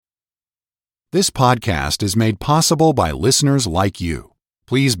This podcast is made possible by listeners like you.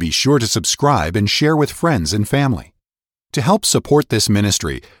 Please be sure to subscribe and share with friends and family. To help support this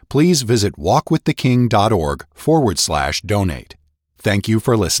ministry, please visit walkwiththeking.org/donate. Thank you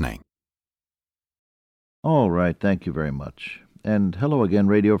for listening. All right, thank you very much. And hello again,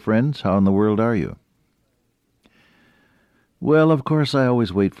 radio friends. How in the world are you? Well, of course, I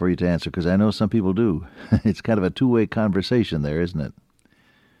always wait for you to answer because I know some people do. It's kind of a two-way conversation there, isn't it?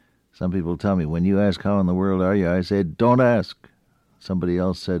 Some people tell me, when you ask how in the world are you, I say, don't ask. Somebody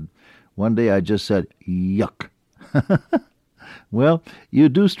else said, one day I just said, yuck. Well, you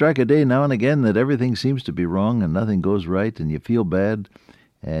do strike a day now and again that everything seems to be wrong and nothing goes right and you feel bad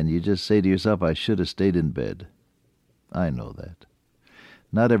and you just say to yourself, I should have stayed in bed. I know that.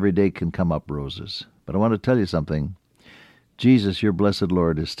 Not every day can come up roses. But I want to tell you something. Jesus, your blessed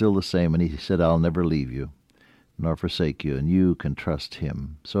Lord, is still the same, and he said, I'll never leave you nor forsake you, and you can trust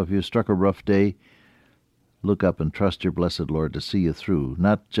him. So if you've struck a rough day, look up and trust your blessed Lord to see you through,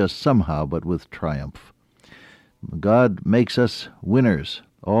 not just somehow, but with triumph. God makes us winners,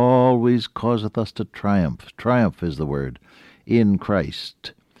 always causeth us to triumph. Triumph is the word, in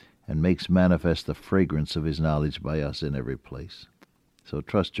Christ, and makes manifest the fragrance of his knowledge by us in every place. So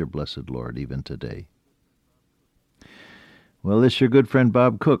trust your blessed Lord even today. Well, this is your good friend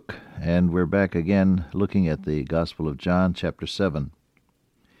Bob Cook, and we're back again looking at the Gospel of John, chapter 7.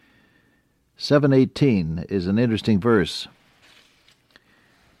 7:18 is an interesting verse.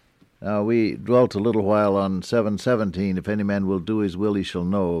 Now, we dwelt a little while on 7:17. If any man will do his will, he shall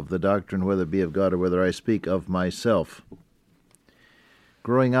know of the doctrine, whether it be of God or whether I speak of myself.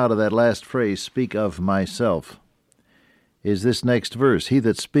 Growing out of that last phrase, speak of myself, is this next verse. He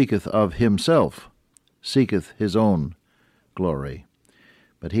that speaketh of himself seeketh his own glory.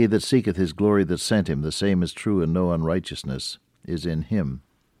 But he that seeketh his glory that sent him, the same is true, and no unrighteousness is in him.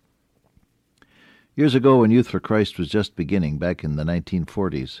 Years ago, when Youth for Christ was just beginning, back in the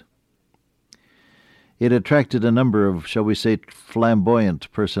 1940s, it attracted a number of, shall we say, flamboyant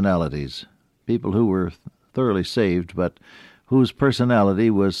personalities, people who were thoroughly saved, but whose personality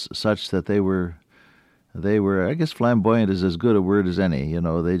was such that they were, I guess flamboyant is as good a word as any, you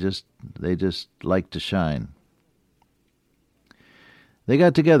know, they just liked to shine. They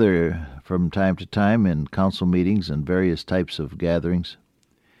got together from time to time in council meetings and various types of gatherings,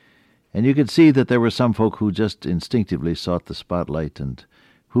 and you could see that there were some folk who just instinctively sought the spotlight and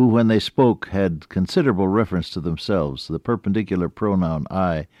who, when they spoke, had considerable reference to themselves. The perpendicular pronoun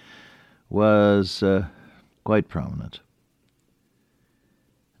I was quite prominent.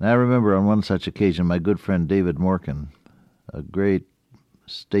 And I remember on one such occasion my good friend David Morgan, a great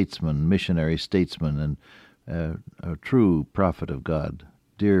statesman, missionary statesman, and a true prophet of God,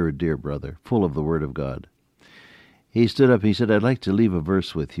 dear, dear brother, full of the Word of God. He stood up, he said, I'd like to leave a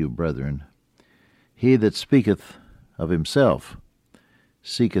verse with you, brethren. He that speaketh of himself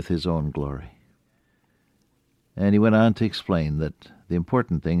seeketh his own glory. And he went on to explain that the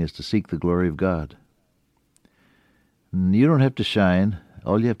important thing is to seek the glory of God. And you don't have to shine.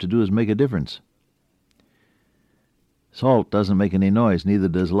 All you have to do is make a difference. Salt doesn't make any noise, neither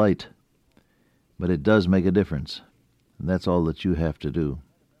does light. But it does make a difference, and that's all that you have to do.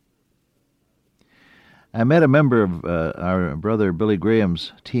 I met a member of our brother Billy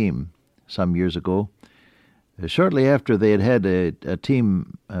Graham's team some years ago. Shortly after they had a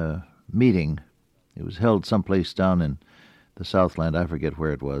team meeting. It was held someplace down in the Southland. I forget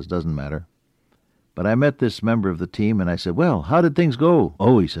where it was. Doesn't matter. But I met this member of the team, and I said, well, how did things go?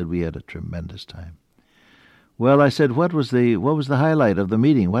 Oh, he said, we had a tremendous time. Well, I said, what was the highlight of the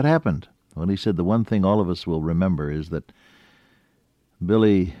meeting? What happened? Well, he said, the one thing all of us will remember is that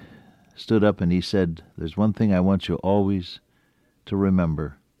Billy stood up and he said, there's one thing I want you always to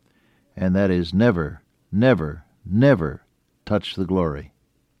remember, and that is never, never, never touch the glory.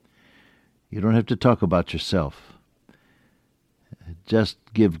 You don't have to talk about yourself. Just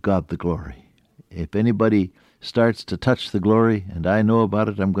give God the glory. If anybody starts to touch the glory, and I know about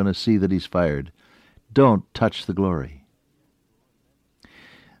it, I'm going to see that he's fired. Don't touch the glory.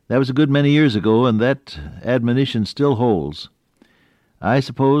 That was a good many years ago, and that admonition still holds. I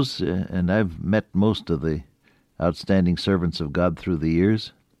suppose, and I've met most of the outstanding servants of God through the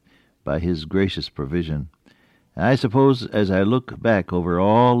years, by his gracious provision. I suppose, as I look back over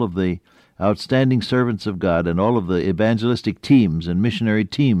all of the outstanding servants of God and all of the evangelistic teams and missionary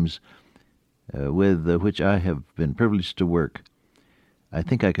teams with which I have been privileged to work, I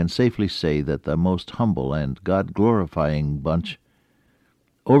think I can safely say that the most humble and God-glorifying bunch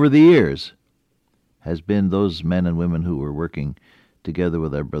over the years has been those men and women who were working together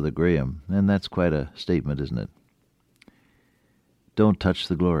with our brother Graham, and that's quite a statement, isn't it? Don't touch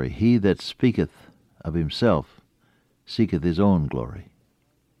the glory. He that speaketh of himself seeketh his own glory.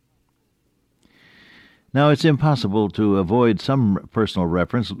 Now, it's impossible to avoid some personal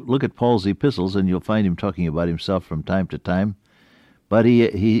reference. Look at Paul's epistles, and you'll find him talking about himself from time to time. But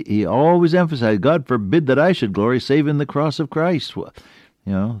he always emphasized, God forbid that I should glory save in the cross of Christ. You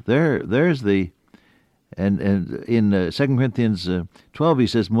know, there's the... And in 2 Corinthians 12, he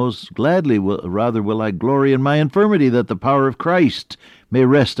says, most gladly rather will I glory in my infirmity, that the power of Christ may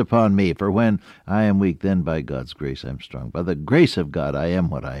rest upon me. For when I am weak, then by God's grace I'm strong. By the grace of God I am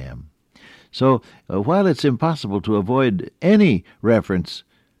what I am. So while it's impossible to avoid any reference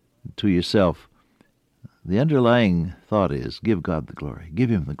to yourself, the underlying thought is, give God the glory. Give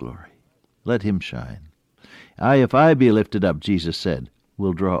him the glory. Let him shine. If I be lifted up, Jesus said,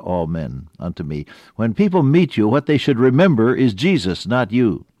 will draw all men unto me. When people meet you, what they should remember is Jesus, not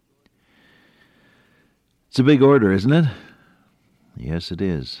you. It's a big order, isn't it? Yes, it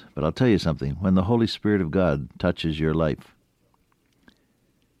is. But I'll tell you something. When the Holy Spirit of God touches your life,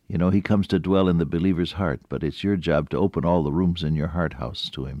 you know, he comes to dwell in the believer's heart, but it's your job to open all the rooms in your heart house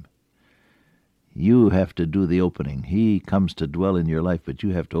to him. You have to do the opening. He comes to dwell in your life, but you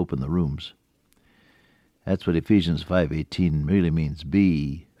have to open the rooms. That's what Ephesians 5:18 really means,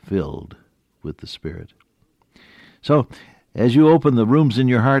 be filled with the Spirit. So, as you open the rooms in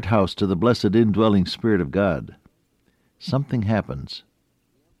your heart house to the blessed indwelling Spirit of God, something happens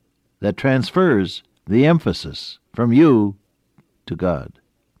that transfers the emphasis from you to God.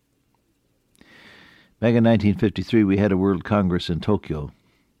 Back in 1953, we had a World Congress in Tokyo,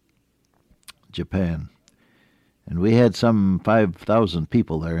 Japan, and we had some 5,000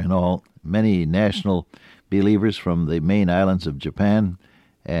 people there in all, many national believers from the main islands of Japan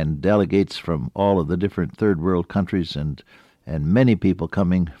and delegates from all of the different third world countries and many people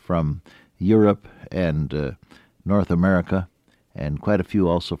coming from Europe and North America and quite a few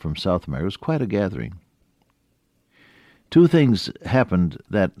also from South America. It was quite a gathering. Two things happened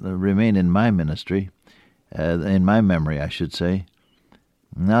that remain in my ministry, in my memory, I should say.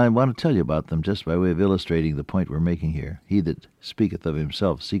 Now I want to tell you about them just by way of illustrating the point we're making here. He that speaketh of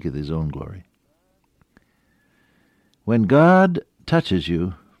himself seeketh his own glory. When God touches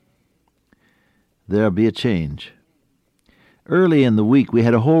you, there'll be a change. Early in the week, we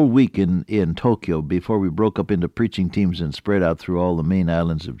had a whole week in Tokyo before we broke up into preaching teams and spread out through all the main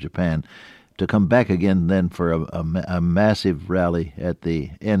islands of Japan to come back again then for a massive rally at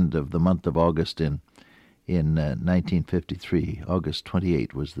the end of the month of August in 1953. August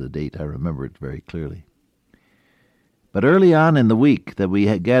 28 was the date. I remember it very clearly. But early on in the week that we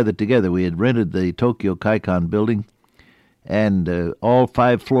had gathered together, we had rented the Tokyo Kaikon building, and all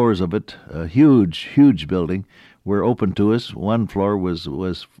 5 floors of it, a huge, huge building, were open to us. One floor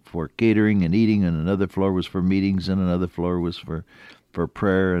was for catering and eating, and another floor was for meetings, and another floor was for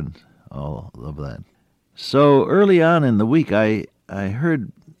prayer and all of that. So early on in the week, I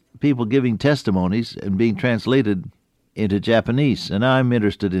heard people giving testimonies and being translated into Japanese. And I'm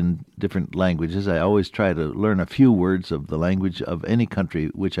interested in different languages. I always try to learn a few words of the language of any country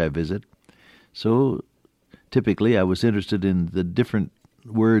which I visit. So typically I was interested in the different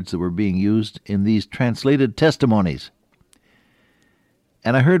words that were being used in these translated testimonies.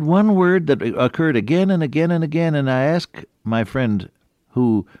 And I heard one word that occurred again and again and again, and I asked my friend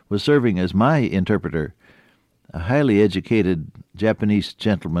who was serving as my interpreter, a highly educated Japanese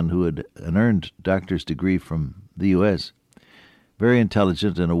gentleman who had an earned doctor's degree from the U.S., very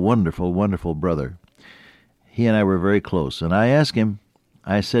intelligent and a wonderful, wonderful brother. He and I were very close, and I asked him,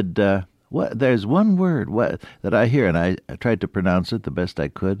 I said, there's one word that I hear, and I tried to pronounce it the best I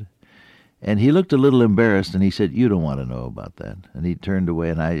could, and he looked a little embarrassed, and he said, you don't want to know about that. And he turned away,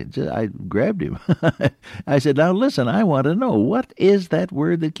 and I grabbed him. I said, now listen, I want to know, what is that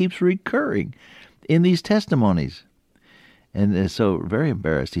word that keeps recurring in these testimonies? And so, very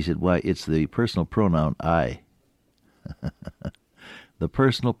embarrassed, he said, why, it's the personal pronoun I. The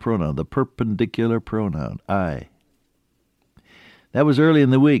personal pronoun, the perpendicular pronoun, I. That was early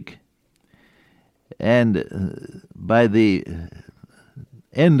in the week. And by the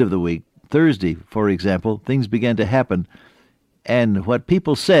end of the week, Thursday, for example, things began to happen, and what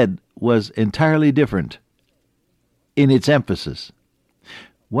people said was entirely different in its emphasis.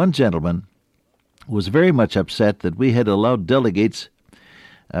 One gentleman was very much upset that we had allowed delegates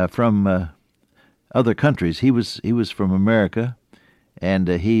from other countries. He was from America, and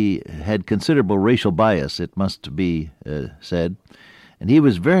he had considerable racial bias, it must be said. And he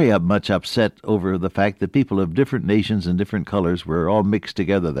was very much upset over the fact that people of different nations and different colors were all mixed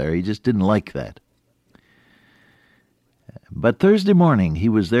together there. He just didn't like that. But Thursday morning, he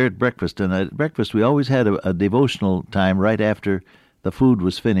was there at breakfast, and at breakfast we always had a devotional time right after the food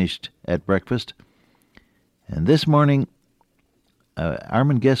was finished at breakfast. And this morning,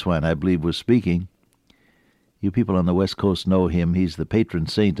 Armin Geswine, I believe, was speaking. You people on the West Coast know him. He's the patron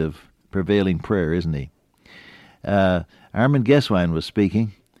saint of prevailing prayer, isn't he? Armin Geswine was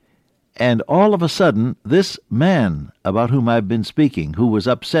speaking. And all of a sudden, this man about whom I've been speaking, who was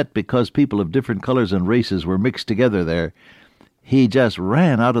upset because people of different colors and races were mixed together there, he just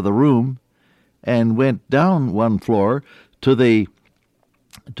ran out of the room and went down one floor to the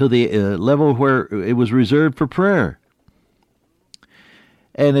level where it was reserved for prayer.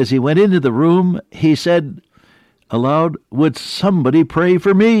 And as he went into the room, he said aloud, "Would somebody pray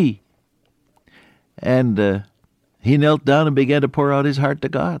for me?" And he knelt down and began to pour out his heart to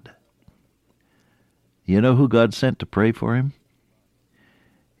God. You know who God sent to pray for him?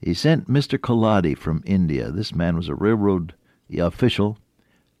 He sent Mr. Koladi from India. This man was a railroad official,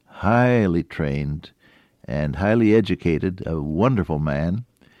 highly trained and highly educated, a wonderful man,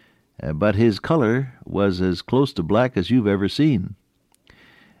 but his color was as close to black as you've ever seen.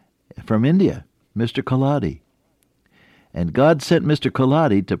 From India, Mr. Koladi. And God sent Mr.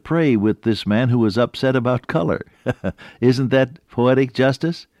 Koladi to pray with this man who was upset about color. Isn't that poetic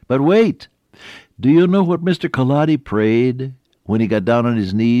justice? But wait! Do you know what Mr. Koladi prayed when he got down on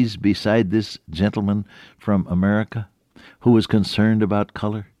his knees beside this gentleman from America who was concerned about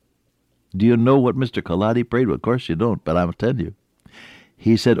color? Do you know what Mr. Koladi prayed? Well, of course you don't, but I'll tell you.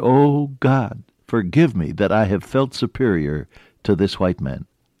 He said, "Oh, God, forgive me that I have felt superior to this white man."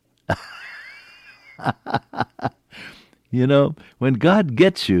 You know, when God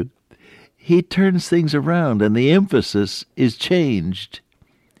gets you, he turns things around and the emphasis is changed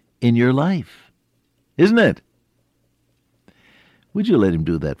in your life. Isn't it? Would you let him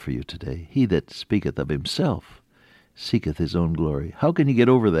do that for you today? He that speaketh of himself seeketh his own glory. How can you get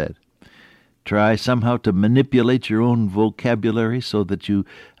over that? Try somehow to manipulate your own vocabulary so that you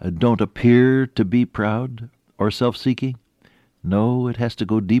don't appear to be proud or self-seeking? No, it has to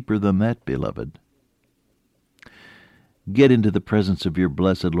go deeper than that, beloved. Get into the presence of your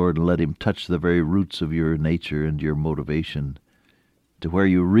blessed Lord and let him touch the very roots of your nature and your motivation to where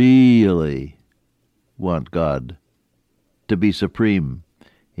you really want God to be supreme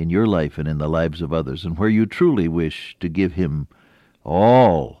in your life and in the lives of others, and where you truly wish to give him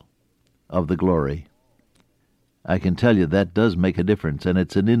all of the glory. I can tell you that does make a difference, and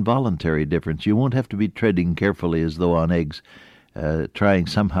it's an involuntary difference. You won't have to be treading carefully as though on eggs, trying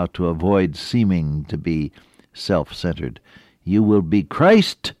somehow to avoid seeming to be self-centered. You will be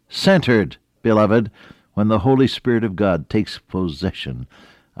Christ-centered, beloved, when the Holy Spirit of God takes possession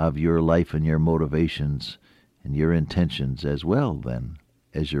of your life and your motivations and your intentions as well, then,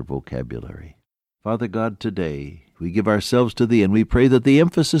 as your vocabulary. Father God, today we give ourselves to Thee, and we pray that the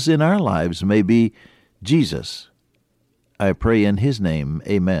emphasis in our lives may be Jesus. I pray in His name,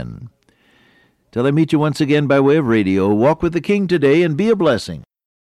 amen. Till I meet you once again by way of radio, walk with the King today and be a blessing.